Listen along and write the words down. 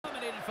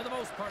for the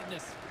most part in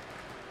this.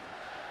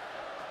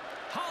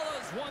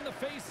 Holla's won the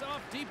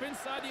face-off deep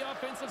inside the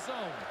offensive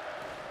zone.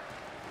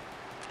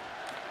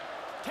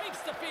 Takes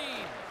the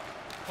feed.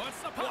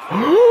 Puts the puck.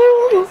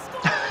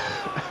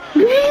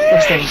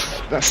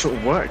 That sort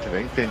of worked, I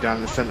think, being down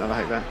in the centre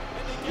like that.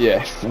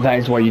 Yes, that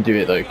is why you do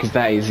it though, because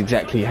that is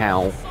exactly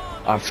how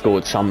I've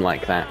scored some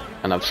like that,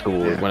 and I've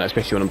scored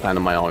especially when I'm playing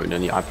on my own,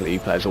 and I play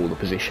players all the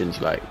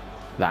positions like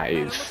that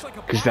is,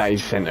 because that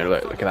is centre.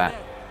 Look at that,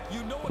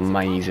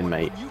 amazing,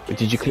 mate.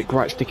 Did you click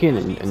right stick in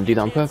and do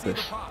that on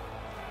purpose?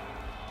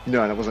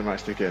 No, that wasn't right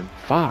stick in.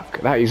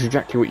 Fuck, that is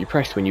exactly what you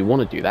pressed when you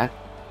want to do that.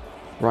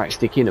 Right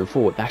stick in and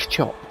forward. That's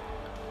chop.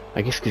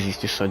 I guess because he's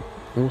just so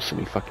awesome,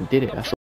 he fucking did it. That's